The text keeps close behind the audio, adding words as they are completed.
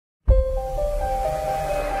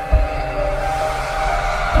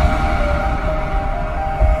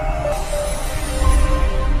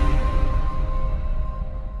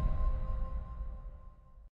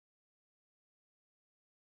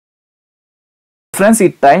Friends ఈ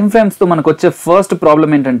time frames తో మనకు వచ్చే ఫస్ట్ ప్రాబ్లం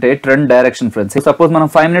ఏంటంటే ట్రెండ్ డైరెక్షన్ ఫ్రెండ్స్. సపోజ్ మనం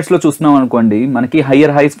 5 minutes లో చూస్తున్నాం అనుకోండి, మనకి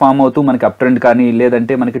హయ్యర్ హైస్ ఫామ్ అవుతూ మనకి అప్ ట్రెండ్ కానీ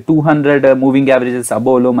లేదంటే మనకి 200 మూవింగ్ యావరేజెస్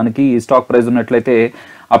అబోవ్ లో మనకి స్టాక్ ప్రైస్ ఉన్నట్లయితే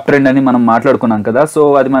అప్ ట్రెండ్ అని మనం మాట్లాడుకున్నాం కదా. సో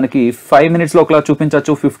అది మనకి 5 minutes లో ఒకలా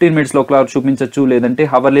చూపించవచ్చు, 15 minutes లో ఒకలా చూపించవచ్చు, లేదంటే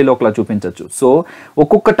హవర్లీలో ఒకలా చూపించవచ్చు. సో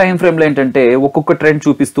ఒక్కొక్క టైం ఫ్రేమ్ లో ఏంటంటే ఒక్కొక్క ట్రెండ్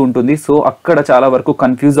చూపిస్తూ ఉంటుంది. సో అక్కడ చాలా వరకు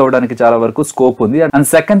కన్ఫ్యూజ్ అవడానికి చాలా వరకు స్కోప్ ఉంది. అండ్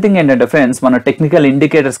సెకండ్ థింగ్ ఏంటంటే ఫ్రెండ్స్, మన టెక్నికల్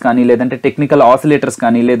ఇండికేటర్స్ కానీ లేదంటే టెక్నికల్ ఆసిలేటర్స్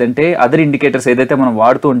కానీ లేదంటే అదర్ ఇండికేటర్స్ ఏదైతే మనం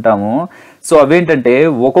వాడుతూ ఉంటామో సో అవేంటంటే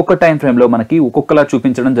ఒక్కొక్క టైం ఫ్రేమ్ లో మనకి ఒక్కొక్కలా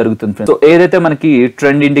చూపించడం జరుగుతుంది ఫ్రెండ్స్. సో ఏదైతే మనకి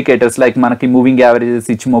ట్రెండ్ ఇండికేటర్స్ లైక్ మనకి moving averages,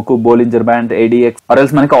 ఇచ్మోకు, Bollinger band, ADX or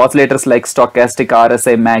else మనకి oscillators like స్టాకాస్టిక్,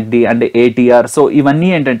 RSI, మ్యాక్డి and ATR. So ఇవన్నీ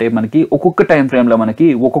ఏంటంటే మనకి ఒక్కొక్క టైం ఫ్రేమ్ లో మనకి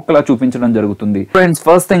ఒక్కొక్కలా చూపించడం జరుగుతుంది ఫ్రెండ్స్.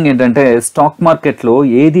 ఫస్ట్ థింగ్ ఏంటంటే స్టాక్ మార్కెట్ లో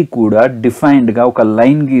ఏది కూడా డిఫైన్డ్ గా ఒక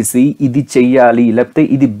లైన్ గీసి ఇది చెయ్యాలి లేకపోతే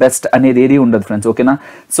ఇది బెస్ట్ అనేది ఏది ఉండదు ఫ్రెండ్స్, ఓకేనా.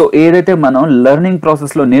 సో ఏదైతే మనం లెర్నింగ్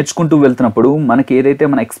ప్రాసెస్ లో నేర్చుకుంటూ వెళ్తున్నప్పుడు మనకి ఏదైతే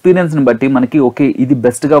మన ఎక్స్పీరియన్స్ ని బట్టి మనకి ఓకే ఇది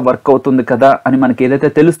బెస్ట్ గా వర్క్ అవుతుంది కదా అని మనకి ఏదైతే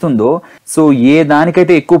తెలుస్తుందో, సో ఏ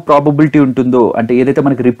దానికైతే ఎక్కువ ప్రాబబిలిటీ ఉంటుందో అంటే ఏదైతే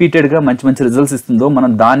మనకి రిపీటెడ్ గా మంచి మంచి రిజల్ట్స్ ఇస్తుందో మనం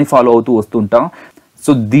దాన్ని ఫాలో అవుతూ వస్తుంటాం.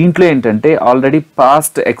 సో దీంట్లో ఏంటంటే already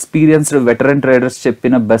past experienced veteran traders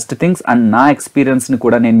చెప్పిన బెస్ట్ థింగ్స్ అండ్ నా ఎక్స్పీరియన్స్ ని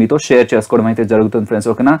కూడా నేను మీతో షేర్ చేసుకోవడం అయితే జరుగుతుంది ఫ్రెండ్స్,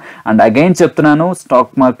 ఓకేనా. అండ్ అగైన్ చెప్తున్నాను,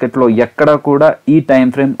 స్టాక్ మార్కెట్ లో ఎక్కడా కూడా ఈ టైం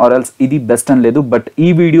ఫ్రేమ్ ఆర్ ఎల్స్ ఇది బెస్ట్ అని లేదు. బట్ ఈ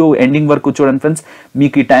వీడియో ఎండింగ్ వరకు చూడండి ఫ్రెండ్స్,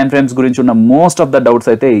 మీకు ఈ టైం ఫ్రేమ్స్ గురించి ఉన్న మోస్ట్ ఆఫ్ ద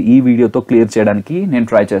డౌట్స్ అయితే ఈ వీడియోతో క్లియర్ చేయడానికి నేను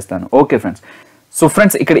ట్రై చేస్తాను, ఓకే ఫ్రెండ్స్. సో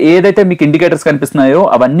ఫ్రెండ్స్ ఇక్కడ ఏదైతే మీకు ఇండికేటర్స్ కనిపిస్తున్నాయో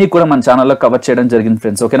అవన్నీ కూడా మన ఛానల్లో కవర్ చేయడం జరిగింది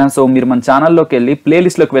ఫ్రెండ్స్, ఓకేనా. సో మీరు మన ఛానల్లోకి వెళ్ళి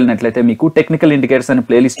ప్లేలిస్ట్ లోకి వెళ్ళినట్లయితే మీకు టెక్నికల్ ఇండికేటర్స్ అనే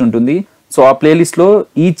ప్లేలిస్ట్ ఉంటుంది. సో ఆ ప్లేలిస్ట్ లో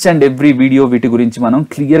ఈచ్ అండ్ ఎవ్రీ వీడియో వీటి గురించి మనం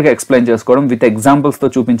క్లియర్ గా ఎక్స్ప్లెయిన్ చేసుకోవడం విత్ ఎగ్జాంపుల్స్ తో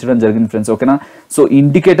చూపించడం జరిగింది ఫ్రెండ్స్, ఓకేనా. సో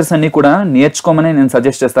ఇండికేటర్స్ అన్ని కూడా నేర్చుకోమని నేను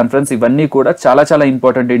సజెస్ట్ చేస్తాను ఫ్రెండ్స్. ఇవన్నీ కూడా చాలా చాలా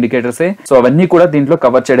ఇంపార్టెంట్ ఇండికేటర్సే. సో అవన్నీ కూడా దీంట్లో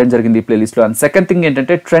కవర్ చేయడం జరిగింది ఈ ప్లేలిస్ట్ లో. అండ్ సెకండ్ థింగ్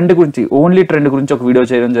ఏంటంటే ట్రెండ్ గురించి, ఓన్లీ ట్రెండ్ గురించి ఒక వీడియో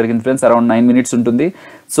చేయడం జరిగింది ఫ్రెండ్స్, అరౌండ్ 9 minutes ఉంటుంది.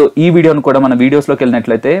 సో ఈ వీడియోను కూడా మన వీడియోస్ లోకి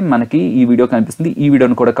వెళ్ళినట్లయితే మనకి ఈ వీడియో కనిపిస్తుంది, ఈ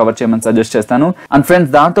వీడియోను కూడా కవర్ చేయమని సజెస్ట్ చేస్తాను. అండ్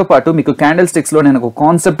ఫ్రెండ్స్ దాంతో పాటు మీకు క్యాండిల్ స్టిక్స్ లో నేను ఒక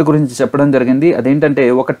కాన్సెప్ట్ గురించి చెప్పడం జరిగింది. అదేంటంటే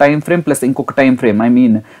ఒక టైం ఫ్రేమ్ ప్లస్ ఇంకొక టైం ఫ్రేమ్, ఐ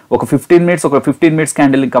మీన్ ఒక 15 minutes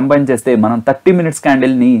క్యాండిల్ ని కంబైన్ చేస్తే మనం 30 minutes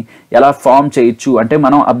క్యాండిల్ ని ఎలా ఫామ్ చేయొచ్చు అంటే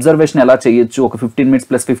మనం అబ్జర్వేషన్ ఎలా చేయొచ్చు, ఒక 15 minutes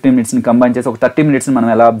ప్లస్ 15 minutes ని కంబైన్ చేసి ఒక 30 minutes ని మనం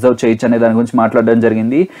ఎలా అబ్జర్వ్ చేయొచ్చు అనే దాని గురించి మాట్లాడడం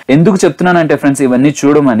జరిగింది. ఎందుకు చెప్తున్నానంటే ఫ్రెండ్స్ ఇవన్నీ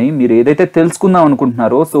చూడమని, మీరు ఏదైతే తెలుసుకుందాం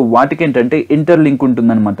అనుకుంటున్నారో సో వాటికి ఏంటంటే ఇంటర్ లింక్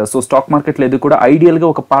ఉంటుందన్నమాట. సో స్టాక్ మార్కెట్ లో కూడా ఐడియల్ గా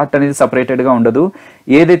ఒక పార్ట్ అనేది సపరేటెడ్ గా ఉండదు.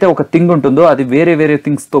 ఏదైతే ఒక థింగ్ ఉంటుందో అది వేరే వేరే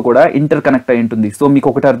థింగ్స్ తో కూడా ఇంటర్ కనెక్ట్ అయి ఉంటుంది. సో మీకు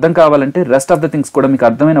ఒకటి అర్థం కావాలంటే రెస్ట్ ఆఫ్ ద థింగ్స్ కూడా మీకు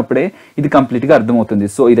అర్థమైనప్పుడే ఇది కంప్లీట్ గా అర్థమవుతుంది.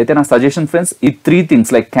 సో ఇదైతే నా సజెషన్ ఫ్రెండ్స్. ఈ 3 things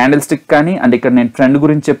లైక్ క్యాండిల్ స్టిక్ కానీ అండ్ ఇక్కడ నేను ట్రెండ్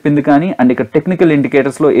గురించి చెప్పింది కానీ అండ్ ఇక్కడ టెక్నికల్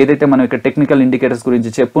ఇండికేటర్స్ లో ఏదైతే మనం ఇక్కడ టెక్నికల్ ఇండికేటర్స్ గురించి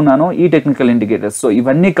చెప్పున్నానో ఈ టెక్నికల్ ఇండికేటర్స్, సో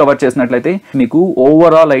ఇవన్నీ కవర్ చేసినట్లయితే మీకు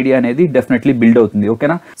ఓవరాల్ ఐడియా అనేది డెఫినెట్లీ బిల్డ్ అవుతుంది,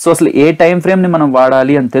 ఓకేనా. సో అసలు ఏ టైం ఫ్రేమ్ ని మనం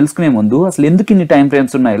వాడాలి అని తెలుసుకునే ముందు అసలు ఎందుకు ఇన్ని టైం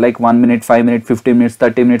ఫ్రేమ్స్ ఉన్నాయి, like 1 minute, 5 minute, 15 minutes,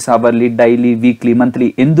 30 minutes, hourly, daily, weekly, monthly,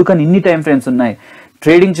 ఎందుకని ఇన్ని టైం ఫ్రేమ్స్ ఉన్నాయి.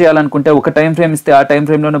 ట్రేడింగ్ చేయాలనుకుంటే ఒక టైం ఫ్రేమ్ ఇస్తే ఆ టైం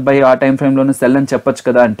ఫ్రేమ్ లోనే బై, ఆ టైం ఫ్రేమ్ లోనే సెల్ అని చెప్పొచ్చు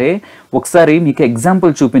కదా. అంటే ఒకసారి మీకు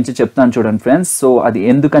ఎగ్జాంపుల్ చూపించి చెప్తాను చూడండి ఫ్రెండ్స్. సో అది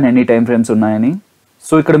ఎందుకని ఎన్ని టైం ఫ్రేమ్స్ ఉన్నాయని.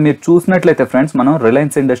 సో ఇక్కడ మీరు చూసినట్లయితే ఫ్రెండ్స్ మనం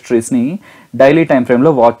రిలయన్స్ ఇండస్ట్రీస్ ని డైలీ టైం ఫ్రేమ్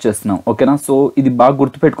లో వాచ్ చేస్తున్నాం, ఓకేనా. సో ఇది బాగా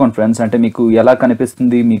గుర్తుపెట్టుకోండి ఫ్రెండ్స్, అంటే మీకు ఎలా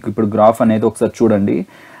కనిపిస్తుంది మీకు ఇప్పుడు గ్రాఫ్ అనేది ఒకసారి చూడండి.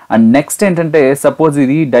 అండ్ నెక్స్ట్ ఏంటంటే సపోజ్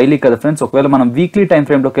ఇది డైలీ కదా ఫ్రెండ్స్, ఒకవేళ మనం వీక్లీ టైం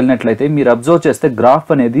ఫ్రేమ్ లోకి వెళ్ళినట్లయితే మీరు అబ్జర్వ్ చేస్తే గ్రాఫ్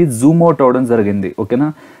అనేది జూమ్ అవుట్ అవడం జరిగింది, ఓకేనా.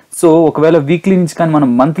 సో ఒకవేళ వీక్లీ నుంచి కానీ మనం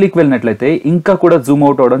మంత్లీకి వెళ్ళినట్లయితే ఇంకా కూడా జూమ్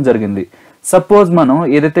అవుట్ అవడం జరిగింది. సపోజ్ మనం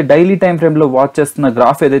ఏదైతే డైలీ టైం ఫ్రేమ్ లో వాచ్ చేస్తున్న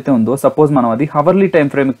గ్రాఫ్ ఏదైతే ఉందో సపోజ్ మనం అది హవర్లీ టైం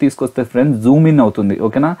ఫ్రేమ్ కి తీసుకొస్తే ఫ్రెండ్స్ జూమ్ ఇన్ అవుతుంది,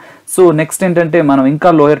 ఓకేనా. సో నెక్స్ట్ ఏంటంటే మనం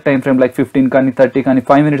ఇంకా లోయర్ టైం ఫ్రేమ్ లైక్ 15 కానీ 30 కానీ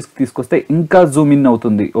 5 minutes కి తీసుకొస్తే ఇంకా జూమ్ ఇన్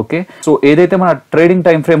అవుతుంది, ఓకే. సో ఏదైతే మన ట్రేడింగ్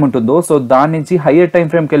టైం ఫ్రేమ్ ఉంటుందో సో దాని నుంచి హయ్యర్ టైం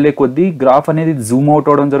ఫ్రేమ్ కి వెళ్ళే కొద్దీ గ్రాఫ్ అనేది జూమ్ అవుట్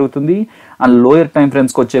అవడం జరుగుతుంది. అండ్ లోయర్ టైం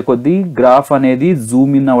ఫ్రేమ్స్ కి వచ్చే కొద్దీ గ్రాఫ్ అనేది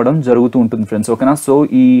జూమ్ ఇన్ అవ్వడం జరుగుతూ ఉంటుంది ఫ్రెండ్స్, ఓకేనా. సో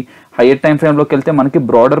ఈ హైయర్ టైం ఫ్రేమ్ లోకి వెళ్తే మనకి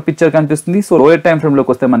బ్రాడర్ పిక్చర్ కనిపిస్తుంది. సో లోయర్ టైం ఫ్రేమ్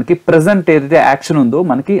లోకి వస్తే మనకి ప్రెసెంట్ ఏదైతే యాక్షన్ ఉందో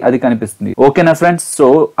మనకి అది కనిపిస్తుంది, ఓకేనా ఫ్రెండ్స్. సో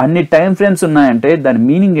అన్ని టైం ఫ్రేమ్స్ ఉన్నాయంటే దాని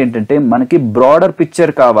మీనింగ్ ఏంటంటే మనకి బ్రాడర్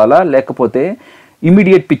పిక్చర్ కావాలా లేకపోతే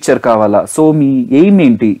ఇమీడియట్ పిక్చర్ కావాలా. సో మీ ఎయిమ్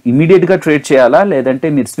ఏంటి, ఇమీడియట్ గా ట్రేడ్ చేయాలా లేదంటే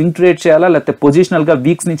మీరు స్వింగ్ ట్రేడ్ చేయాలా లేకపోతే పొజిషనల్ గా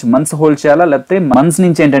వీక్స్ నుంచి మంత్స్ హోల్డ్ చేయాలా లేకపోతే మంత్స్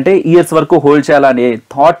నుంచి ఏంటంటే ఇయర్స్ వరకు హోల్డ్ చేయాలా అనే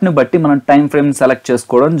థాట్ ని బట్టి మనం టైం ఫ్రేమ్ సెలెక్ట్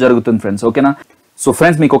చేసుకోవడం జరుగుతుంది ఫ్రెండ్స్, ఓకేనా. సో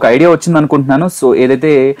ఫ్రెండ్స్ మీకు ఒక ఐడియా వచ్చింది అనుకుంటున్నాను. సో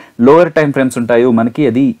ఏదైతే లోయర్ టైం ఫ్రేమ్స్ ఉంటాయో మనకి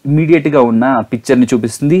అది ఇమీడియట్ గా ఉన్న పిక్చర్ ని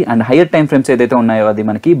చూపిస్తుంది అండ్ హైయర్ టైం ఫ్రేమ్స్ ఏదైతే ఉన్నాయో అది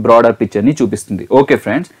మనకి బ్రాడర్ పిక్చర్ ని చూపిస్తుంది, ఓకే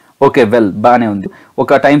ఫ్రెండ్స్. ఓకే వెల్ బానే ఉంది.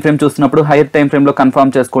 ఒక టైం ఫ్రేమ్ చూస్తున్నప్పుడు హైయర్ టైం ఫ్రేమ్ లో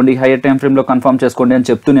కన్ఫర్మ్ చేసుకోండి, హైయర్ టైం ఫ్రేమ్ లో కన్ఫర్మ్ చేసుకోండి అని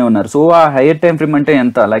చెప్తూనే ఉన్నారు. సో ఆ హైయర్ టైం ఫ్రేమ్ అంటే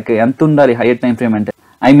ఎంత, లైక్ ఎంత ఉండాలి హైయర్ టైం ఫ్రేమ్ అంటే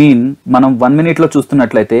ఐ మీన్ మనం 1 minute లో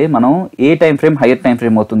చూస్తున్నట్లయితే మనం ఏ time frame hire time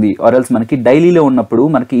frame అవుతుంది, ఆర్ ఎల్స్ మనకి డైలీలో ఉన్నప్పుడు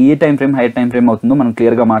మనకి ఏ time frame hire time frame అవుతుందో మనం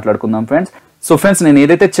క్లియర్ గా మాట్లాడుకుందాం ఫ్రెండ్స్. సో ఫ్రెండ్స్, నేను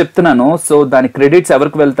ఏదైతే చెప్తున్నానో సో దాని క్రెడిట్స్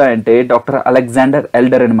ఎవరికి వెళ్తాయంటే డాక్టర్ అలెగ్జాండర్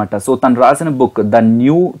ఎల్డర్ అనమాట. సో తను రాసిన book the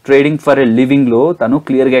new trading for a living లో తను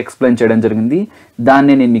క్లియర్ గా ఎక్స్ప్లెయిన్ చేయడం జరిగింది.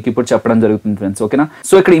 దాన్ని నేను మీకు ఇప్పుడు చెప్పడం జరుగుతుంది ఫ్రెండ్స్. ఓకేనా.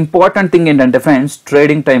 సో ఇక్కడ ఇంపార్టెంట్ థింగ్ ఏంటంటే ఫ్రెండ్స్,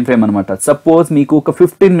 ట్రేడింగ్ టైం ఫ్రేమ్ అనమాట. సపోజ్ మీకు ఒక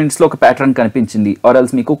 15 minutes లో ఒక ప్యాటర్న్ కనిపించింది, ఆర్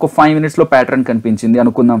ఎల్స్ మీకు ఒక 5 minutes లో ప్యాటర్న్ కనిపించింది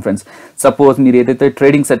అనుకుందాం ఫ్రెండ్స్. సపోజ్ మీరు ఏదైతే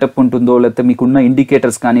ట్రేడింగ్ సెటప్ ఉంటుందో, లేకపోతే మీకున్న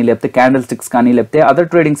ఇండికేటర్స్ కానీ, లేకపోతే క్యాండిల్ స్టిక్స్ కానీ, లేకపోతే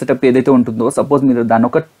అదర్ ట్రేడింగ్ సెటప్ ఏదైతే ఉంటుందో, సపోజ్ మీరు దాన్ని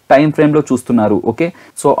ఒక టైం ఫ్రేమ్ లో చూస్తున్నారు. ఓకే.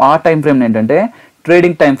 సో ఆ టైం ఫ్రేమ్ ఏంటంటే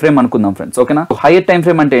ట్రేడింగ్ టైం ఫ్రేమ్ అనుకుందాం ఫ్రెండ్స్. ఓకేనా. హైయర్ టైం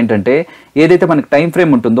ఫ్రేమ్ అంటే ఏంటంటే ఏదైతే మనకి టైం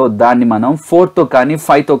ఫ్రేమ్ ఉంటుందో దాన్ని మనం 4 తో కానీ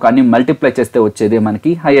 5 తో కానీ మల్టిప్లై చేస్తే వచ్చేదే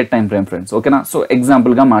మనకి హైయర్ టైం ఫ్రేమ్ ఫ్రెండ్స్. ఓకేనా. సో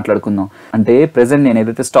ఎగ్జాంపుల్ గా మాట్లాడుకుందాం. అంటే ప్రెసెంట్ నేను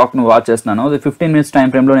ఏదైతే స్టాక్ ను వాచ్ చేస్తున్నానో 15 minutes టైం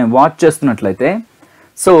ఫ్రేమ్ లో నేను వాచ్ చేస్తున్నట్లయితే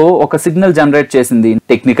సో ఒక సిగ్నల్ జనరేట్ చేసింది,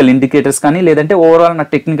 టెక్నికల్ ఇండికేటర్స్ కానీ, లేదంటే ఓవరాల్ నా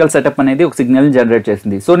టెక్నికల్ సెటప్ అనేది ఒక సిగ్నల్ జనరేట్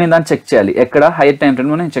చేసింది. సో నేను దాన్ని చెక్ చేయాలి, ఎక్కడ హైయర్ టైం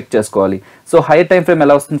ఫ్రేమ్ లో నేను చెక్ చేసుకోవాలి. సో హైయర్ టైం ఫ్రేమ్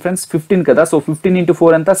ఎలా వస్తుంది ఫ్రెండ్స్, 15 కదా. సో 15 into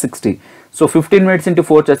 4 ఎంత 60. సో 15 minutes into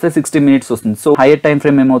 4 చేస్తే 60 minutes వస్తుంది. సో హైయర్ టైం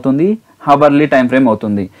ఫ్రేమ్ ఏమవుతుంది, హవర్లీ టైం ఫ్రేమ్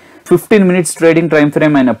అవుతుంది. 15 minutes ట్రేడింగ్ టైం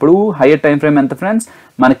ఫ్రేమ్ అయినప్పుడు హైయర్ టైం ఫ్రేమ్ ఎంత ఫ్రెండ్స్,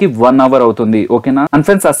 మనకి 1 hour అవుతుంది. ఓకేనా. అండ్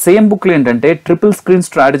ఫ్రెండ్స్, ఆ సేమ్ బుక్ లో ఏంటంటే ట్రిపుల్ స్క్రీన్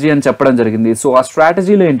స్ట్రాటజీ అని చెప్పడం జరిగింది. సో ఆ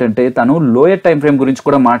స్ట్రాటజీలో ఏంటంటే తను లోయర్ టైం ఫ్రేమ్ గురించి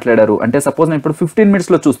కూడా మాట్లాడారు. అంటే సపోజ్ నేను ఇప్పుడు 15 minutes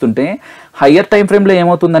లో చూస్తుంటే హైయర్ టైం ఫ్రేమ్ లో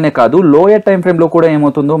ఏమవుతుందనే కాదు, లోయర్ టైం ఫ్రేమ్ లో కూడా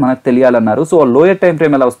ఏమవుతుందో మనకు తెలియాలన్నారు. సో లోయర్ టైం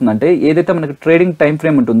ఫ్రేమ్ ఎలా వస్తుందంటే ఏదైతే మనకి ట్రేడింగ్ టైం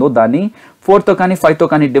ఫ్రేమ్ ఉంటుందో దాన్ని 4 తో కానీ 5 తో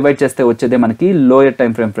కానీ డివైడ్ చేస్తే వచ్చేదే మనకి lower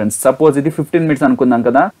time frame friends. Suppose ఇది 15 minutes అనుకుందాం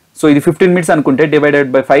కదా. సో ఇది 15 minutes అనుకుంటే డివైడెడ్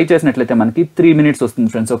బై 5 చేసినట్లయితే మనకి 3 minutes వస్తుంది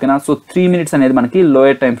ఫ్రెండ్స్. ఓకేనా. సో 3 minutes అనేది మనకి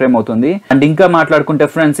లోయర్ టైం ఫ్రేమ్ అవుతుంది. అండ్ ఇంకా మాట్లాడుకుంటే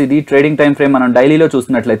ఫ్రెండ్స్, ఇది ట్రేడింగ్ టైం ఫ్రేమ్ మనం డైలీలో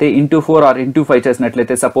చూస్తున్నట్లయితే ఇంటూ 4 ఆర్ ఇంటూ 5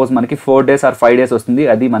 చేసినట్లయితే సపోజ్ మనకి 4 days ఆర్ 5 days వస్తుంది.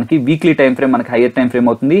 అది మనకి వీక్లీ టైం ఫ్రేమ్, మనకి హైయర్ టైం ఫ్రేమ్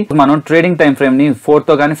అవుతుంది. మనం ట్రేడింగ్ టైం ఫ్రేమ్ ని 4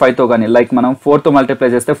 తో కానీ 5 తో కానీ, లైక్ మనం 4 తో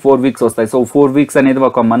మల్టిప్లై చేస్తే 4 weeks వస్తాయి. సో 4 weeks అనేది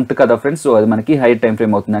ఒక మంత్ కదా ఫ్రెండ్స్. సో అది మనకి హైయర్ టైం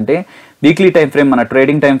ఫ్రేమ్ అవుతుంది. అంటే వీక్లీ టైం ఫ్రేమ్ మన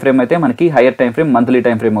ట్రేడింగ్ టైం ఫ్రేమ్ అయితే మనకి hire time frame monthly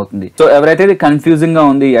time frame అవుతుంది. సో ఎవరైతే ఇది కన్ఫ్యూజింగ్ గా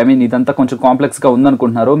ఉంది, ఐ మీన్ ఇదంతా కొంచెం కాంప్లెక్స్ గా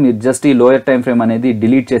ఉందనుకుంటున్నారో మీరు జస్ట్ ఈ లోయర్ టైం ఫ్రేమ్ అనేది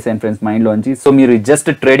డిలీట్ చేసేయండి ఫ్రెండ్స్ మైండ్ లోంచి. సో మీరు just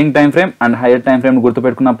trading time frame and higher time frame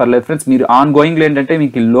గుర్తుపెట్టుకున్నా పర్లేదు ఫ్రెండ్స్. మీరు ఆన్ గోయింగ్ లో ఏంటంటే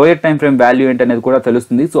మీకు లోయర్ టైం ఫ్రేమ్ వాల్యూ ఏంటనేది కూడా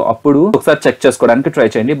తెలుస్తుంది. సో అప్పుడు ఒకసారి చెక్ చేసుకోవడానికి ట్రై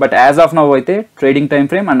చేయండి. బట్ యాజ్ ఆఫ్ నౌ అయితే trading time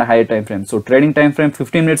frame and higher time frame. So trading time frame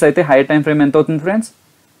 15 minutes అయితే హైయర్ టైం ఫ్రేమ్ ఎంత అవుతుంది friends,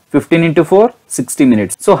 15 into 4 60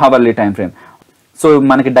 minutes. So hourly time frame. So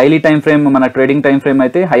మనకి డైలీ టైం ఫ్రేమ్ మన trading time frame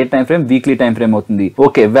అయితే hire time frame weekly time frame అవుతుంది.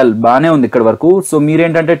 Okay, well బానే ఉంది ఇక్కడ వరకు. సో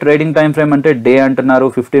మీరేంటంటే ట్రేడింగ్ టైం ఫ్రేమ్ అంటే డే అంటున్నారు,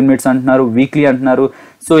 15 minutes అంటున్నారు, వీక్లీ అంటున్నారు.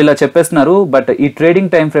 సో ఇలా చెప్పేస్తున్నారు. బట్ ఈ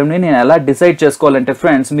ట్రేడింగ్ టైం ఫ్రేమ్ ని నేను ఎలా డిసైడ్ చేసుకోవాలంటే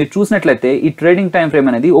ఫ్రెండ్స్, మీరు చూసినట్లయితే ఈ ట్రేడింగ్ టైం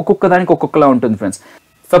ఫ్రేమ్ అనేది ఒక్కొక్క దానికి ఒక్కొక్కలా ఉంటుంది ఫ్రెండ్స్.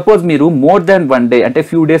 సపోజ్ మీరు మోర్ దాన్ 1 day అంటే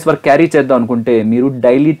ఫ్యూ డేస్ వరకు క్యారీ చేద్దాం అనుకుంటే మీరు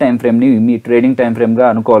డైలీ టైం ఫ్రేమ్ ని మీ ట్రేడింగ్ టైం ఫ్రేమ్ గా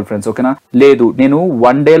అనుకోవాలి ఫ్రెండ్స్. ఓకేనా. లేదు నేను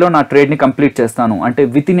 1 day లో నా ట్రేడ్ ని కంప్లీట్ చేస్తాను అంటే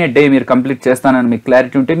విత్ ఇన్ ఏ డే మీరు కంప్లీట్ చేస్తానని మీకు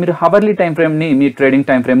క్లారిటీ ఉంటే మీరు హవర్లీ టైం ఫ్రేమ్ ని మీ ట్రేడింగ్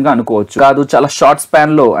టైం ఫ్రేమ్ గా అనుకోవచ్చు. కాదు చాలా షార్ట్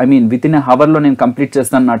స్పాన్ లో, I mean with in a hour లో నేను కంప్లీట్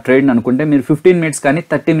చేస్తాను నా ట్రేడ్ ని అనుకుంటే మీరు 15 minutes కానీ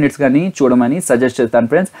 30 minutes కానీ చూడమని సజెస్ట్ చేస్తాను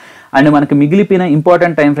ఫ్రెండ్స్. అండ్ మనకి మిగిలిపోయిన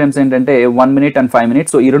ఇంపార్టెంట్ టైం ఫ్రేమ్స్ ఏంటంటే 1 minute and 5 minutes.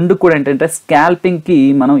 సో ఈ రెండు కూడా ఏంటంటే స్కాల్పింగ్ కి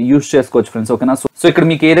మనం యూజ్ చేసుకోవచ్చు ఫ్రెండ్స్. ఓకేనా. సో ఇక్కడ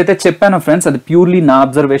మీకు ఏదైతే చెప్పానో ఫ్రెండ్స్ అది ప్యూర్లీ నా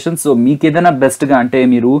అబ్జర్వేషన్. సో మీకు ఏదైనా బెస్ట్ గా అంటే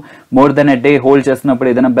మీరు more than a day hold చేస్తున్నప్పుడు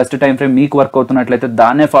ఏదైనా బెస్ట్ టైం ఫ్రేమ్ మీకు వర్క్ అవుతున్నట్లయితే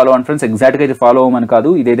దాన్నే ఫాలో అవ్వండి ఫ్రెండ్స్. ఎగ్జాక్ట్ గా ఇది ఫాలో అవ్వమని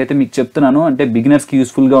కాదు. ఇది ఏదైతే మీకు చెప్తున్నానో అంటే బిగినర్స్ కి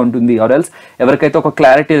యూస్ఫుల్ గా ఉంటుంది, ఆర్ ఎల్స్ ఎవరికైతే ఒక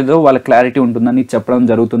క్లారిటీ లేదో వాళ్ళ క్లారిటీ ఉంటుందని చెప్పడం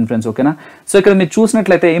జరుగుతుంది ఫ్రెండ్స్. ఓకేనా. సో ఇక్కడ మీరు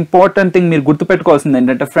చూసినట్లయితే ఇంపార్టెంట్ థింగ్ మీరు గుర్తుపెట్టుకోవాల్సింది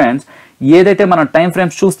ఏంటంటే ఫ్రెండ్స్, ఏదైతే మనం టైం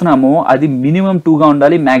ఫ్రేమ్స్ చూస్తున్నామో అది మినిమం 2 గా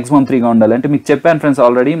ఉండాలి, మాక్సిమం 3 గా ఉండాలి. అంటే మీకు చెప్పాను ఫ్రెండ్స్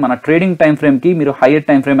ఆల్రెడీ మన ట్రేడింగ్ టైం ఫ్రేమ్ కి మీరు హైయర్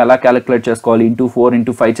టైం ఫ్రేమ్ ఎలా క్యాలిక్యులేట్ చేసుకోవాలి, ఇంటూ 4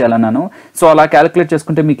 into 5 చేయాలన్నాను. సో అలా క్యాలిక్యులేట్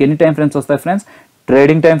చేసుకుంటే మీకు ఎన్ని టైం ఫ్రేమ్స్ వస్తాయి ఫ్రెండ్స్,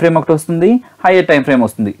 ట్రేడింగ్ టైం ఫ్రేమ్ ఒకటి వస్తుంది, హైయర్ టైం ఫ్రేమ్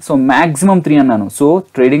వస్తుంది. సో మాక్సిమం 3 అన్నాను. So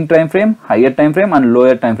trading time frame, hire time frame and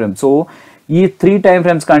lower time frame. So ఈ 3 టైం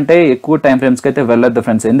ఫ్రేమ్స్ కంటే ఎక్కువ టైం ఫ్రేమ్స్ కి అయితే వెళ్ళొద్దు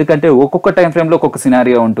ఫ్రెండ్స్. ఎందుకంటే ఒక్కొక్క టైం ఫ్రేమ్ లో ఒక్కొక్క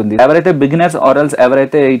సినారియో ఉంటుంది. ఎవరైతే బిగినర్స్ ఆర్ ఎల్స్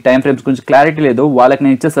ఎవరైతే ఈ టైం ఫ్రేమ్స్ గురించి క్లారిటీ లేదో వాళ్ళకి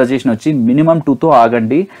నేను ఇచ్చే సజెషన్ వచ్చి మినిమం 2 తో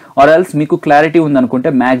ఆగండి. ఆర్ ఎల్స్ మీకు క్లారిటీ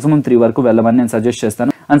ఉందనుకుంటే మాక్సిమం 3 వరకు వెళ్ళమని నేను సజెస్ట్ చేస్తాను.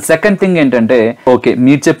 అండ్ సెకండ్ థింగ్ ఏంటంటే, ఓకే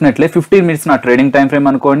మీరు చెప్పినట్లే 15 minutes నా ట్రేడింగ్ టైం ఫ్రేమ్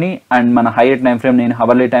అనుకోండి అండ్ మన హైయర్ టైం ఫ్రేమ్ నేను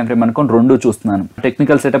హవర్లీ టైం ఫ్రేమ్ అనుకోని రెండు చూస్తున్నాను.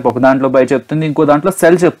 టెక్నికల్ సెటప్ ఒక దాంట్లో బై చెప్తుంది, ఇంకో దాంట్లో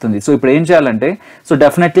సెల్ చెప్తుంది. సో ఇప్పుడు ఏం చేయాలంటే, సో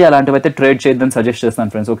డెఫినెట్లీ అలాంటివి అయితే ట్రేడ్ చేయొద్దని సజెస్ట్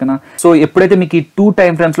చేస్తాను ఫ్రెండ్స్. ఓకేనా. సో ఎప్పుడైతే మీకు ఈ 2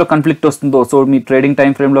 టైం ఫ్రేమ్స్ లో కాన్ఫ్లిక్ట్ వస్తుందో, సో మీ ట్రేడింగ్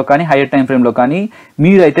టైం ఫ్రేమ్ లో కానీ హైయర్ టైం ఫ్రేమ్ లో కానీ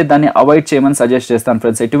మీరైతే దాన్ని అవాయిడ్ చేయమని సజెస్ట్ చేస్తాను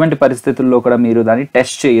ఫ్రెండ్స్. ఎటువంటి పరిస్థితుల్లో కూడా మీరు దాన్ని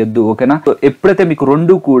టెస్ట్ చేయొద్దు. ఓకేనా. సో ఎప్పుడైతే మీకు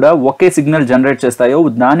రెండు కూడా ఒకే సిగ్నల్ జనరేట్ చేస్తాయో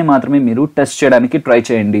దాన్ని మాత్రమే మీరు టెస్ట్ చేయడానికి ట్రై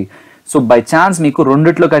చేయండి. సో బై ఛాన్స్ మీకు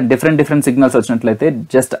రెండిట్లో డిఫరెంట్ సిగ్నల్స్ వచ్చినట్లయితే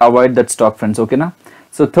just avoid that stock friends. ఓకేనా.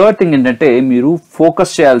 సో థర్డ్ థింగ్ ఏంటంటే మీరు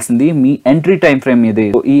ఫోకస్ చేయాల్సింది మీ ఎంట్రీ టైం ఫ్రేమ్ మీదే.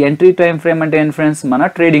 ఈ ఎంట్రీ టైం ఫ్రేమ్ అంటే ఏంటి ఫ్రెండ్స్, మన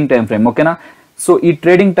ట్రేడింగ్ టైం ఫ్రేమ్, ఓకేనా. సో ఈ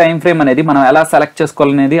ట్రేడింగ్ టైం ఫ్రేమ్ అనేది మనం ఎలా సెలెక్ట్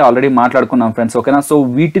చేసుకోవాలనేది ఆల్రెడీ మాట్లాడుకున్నాం ఫ్రెండ్స్, ఓకేనా. సో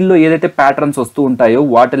వీటిల్లో ఏదైతే ప్యాటర్న్స్ వస్తూ ఉంటాయో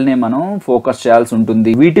వాటిల్నే మనం ఫోకస్ చేయాల్సి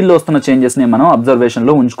ఉంటుంది. వీటిల్లో వస్తున్న చేంజెస్ ని మనం అబ్జర్వేషన్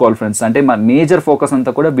లో ఉంచుకోవాలి ఫ్రెండ్స్. అంటే మన మేజర్ ఫోకస్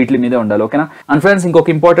అంతా కూడా వీటి మీదే ఉండాలి, ఓకేనా. అండ్ ఫ్రెండ్స్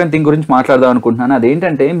ఇంకొక ఇంపార్టెంట్ థింగ్ గురించి మాట్లాడదాం అనుకుంటున్నాను.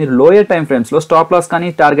 అదేంటంటే మీరు లోయర్ టైం ఫ్రేమ్స్ లో స్టాప్ లాస్ కానీ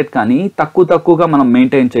టార్గెట్ కానీ తక్కువగా మనం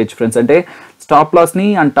మెయింటైన్ చేయొచ్చు ఫ్రెండ్స్. అంటే స్టాప్ లాస్ ని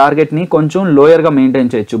అండ్ టార్గెట్ ని కొంచెం లోయర్ గా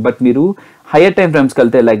మెయింటైన్ చేయొచ్చు. బట్ మీరు హైయర్ టైం ఫ్రేమ్స్కి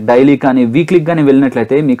వెళ్తే లైక్ డైలీ కానీ వీక్లీకి కానీ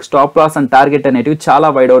వెళ్ళినట్లయితే మీకు స్టాప్ లాస్ అండ్ టార్గెట్ అనేటివి చాలా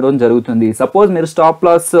వైడ్ అవడం జరుగుతుంది. సపోజ్ మీరు స్టాప్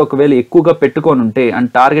లాస్ ఒకవేళ ఎక్కువగా పెట్టుకొని ఉంటే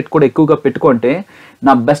అండ్ టార్గెట్ కూడా ఎక్కువగా పెట్టుకుంటే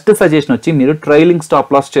నా బెస్ట్ సజెషన్ వచ్చి మీరు ట్రైలింగ్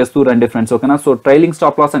స్టాప్ లాస్ చేస్తూ రండి ఫ్రెండ్స్, ఓకేనా. సో ట్రైలింగ్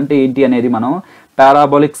స్టాప్ లాస్ అంటే ఏంటి అనేది మనం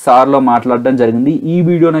పారాబోలిక్ సార్ లో మాట్లాడడం జరిగింది. ఈ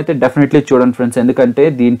వీడియోని అయితే డెఫినెట్లీ చూడండి ఫ్రెండ్స్, ఎందుకంటే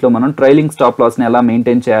దీంట్లో మనం ట్రైలింగ్ స్టాప్ లాస్ ని ఎలా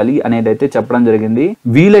మెయింటైన్ చేయాలి అనేది అయితే చెప్పడం జరిగింది.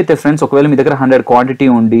 వీలైతే ఫ్రెండ్స్ ఒకవేళ మీ దగ్గర 100 క్వాంటిటీ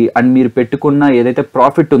ఉండి అండ్ మీరు పెట్టుకున్న ఏదైతే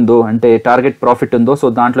ప్రాఫిట్ ఉందో అంటే టార్గెట్ ప్రాఫిట్ ఉందో, సో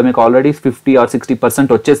దాంట్లో మీకు ఆల్రెడీ 50 or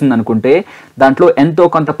 60% వచ్చేసింది అనుకుంటే దాంట్లో ఎంతో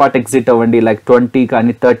కొంత పార్ట్ ఎగ్జిట్ అవ్వండి. లైక్ 20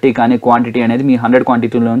 కానీ 30 కానీ క్వాంటిటీ అనేది మీ 100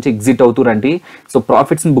 క్వాంటిటీలో నుంచి ఎగ్జిట్ అవుతూ రండి. సో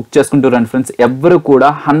ప్రాఫిట్స్ ని బుక్ చేసుకుంటూ రండి ఫ్రెండ్స్. ఎవ్వరు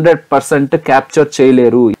కూడా 100% క్యాప్చర్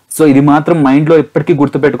చేయలేరు. సో ఇది మాత్రం మైండ్ లో ఎప్పటికీ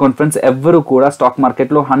గుర్తుపెట్టుకోండి ఫ్రెండ్స్, ఎవ్వరు కూడా స్టాక్ మార్కెట్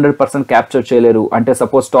లో 100% క్యాప్చర్ చేయలేరు. అంటే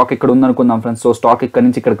సపోజ్ స్టాక్ ఇక్కడ ఉందనుకుందాం ఫ్రెండ్స్, సో స్టాక్ ఇక్కడ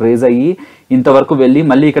నుంచి ఇక్కడ రేజ్ అయ్యి ఇంతవరకు వెళ్ళి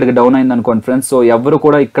మళ్ళీ ఇక్కడికి డౌన్ అయింది అనుకోండి ఫ్రెండ్స్. సో ఎవరు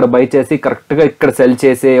కూడా ఇక్కడ బై చేసి కరెక్ట్ గా ఇక్కడ సెల్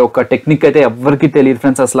చేసే ఒక టెక్నిక్ అయితే ఎవరికి తెలియదు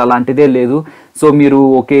ఫ్రెండ్స్, అసలు అలాంటిదే లేదు. సో మీరు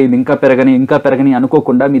ఓకే ఇది ఇంకా పెరగని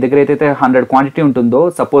అనుకోకుండా మీ దగ్గర అయితే 100 క్వాంటిటీ ఉంటుందో,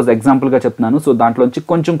 సపోజ్ ఎగ్జాంపుల్ గా చెప్తున్నాను, సో దాంట్లోంచి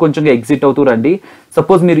కొంచెంగా ఎగ్జిట్ అవుతూ రండి.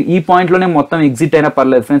 సపోజ్ మీరు ఈ పాయింట్ లోనే మొత్తం ఎగ్జిట్ అయినా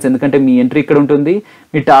పర్లేదు ఫ్రెండ్స్, ఎందుకంటే మీ ఎంట్రీ ఇక్కడ ఉంటుంది,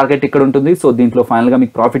 మీ టార్గెట్ ఇక్కడ ఉంటుంది. సో దీంట్లో ఫైనల్ గా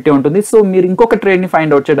మీకు ప్రాఫిట్ ఉంటుంది. సో మీరు ఇంకొక ట్రేడ్ ని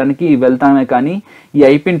ఫైండ్ అవుట్ చేయడానికి వెళ్తామే కానీ ఈ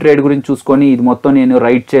ఐపిన్ ట్రేడ్ గురించి చూసుకొని ఇది మొత్తం నేను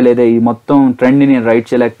రైట్ చేయలేదే, ఈ మొత్తం ట్రెండ్ ని నేను రైట్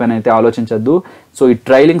చేయలేకపోయినా అయితే ఆలోచించద్దు. సో ఈ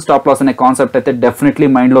ట్రైలింగ్ స్టాప్ లాస్ అనే కాన్సెప్ట్ అయితే డెఫినెట్లీ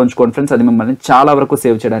మైండ్ లో ఉంచుకోండి ఫ్రెండ్స్, అది మిమ్మల్ని చాలా వరకు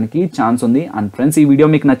సేవ్ చేయడానికి ఛాన్స్ ఉంది. అండ్ ఫ్రెండ్స్ ఈ వీడియో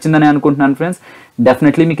మీకు నచ్చిందని అనుకుంటున్నాను ఫ్రెండ్స్.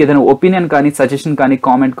 డెఫినెట్లీ మీకు ఏదైనా ఒపీనియన్ కానీ సజెషన్ కానీ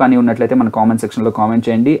కామెంట్ కానీ ఉన్నట్లయితే మన కామెంట్ సెక్షన్ లో కామెంట్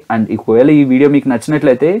చేయండి. అండ్ ఒకవేళ ఈ వీడియో మీకు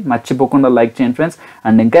నచ్చినట్లయితే మర్చిపోకుండా లైక్ చేయండి ఫ్రెండ్స్.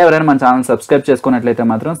 అండ్ ఇంకా ఎవరైనా మన ఛానల్ సబ్స్క్రైబ్ చేసుకున్నట్లయితే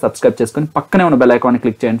మాత్రం సబ్స్క్రైబ్ చేసుకొని పక్కనే ఉన్న బెల్ ఐకాన్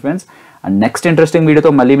క్లిక్ చేయండి ఫ్రెండ్స్. అండ్ నెక్స్ట్ ఇంట్రెస్టింగ్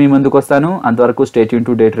వీడియోతో మళ్ళీ మీ ముందుకు వస్తాను. అంతవరకు stay tune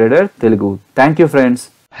to day trader Telugu. Thank you friends.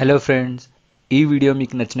 Hello friends, ఈ వీడియో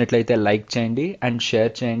మీకు నచ్చినట్లయితే లైక్ చేయండి అండ్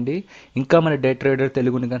షేర్ చేయండి. ఇంకా మన డే ట్రేడర్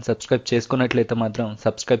తెలుగుని కానీ సబ్స్క్రైబ్ చేసుకున్నట్లయితే మాత్రం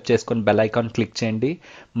సబ్స్క్రైబ్ చేసుకొని బెల్ ఐకాన్ క్లిక్ చేయండి.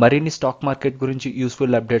 మరిన్ని స్టాక్ మార్కెట్ గురించి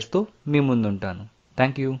యూస్ఫుల్ అప్డేట్స్తో మీ ముందు ఉంటాను.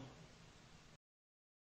 Thank you.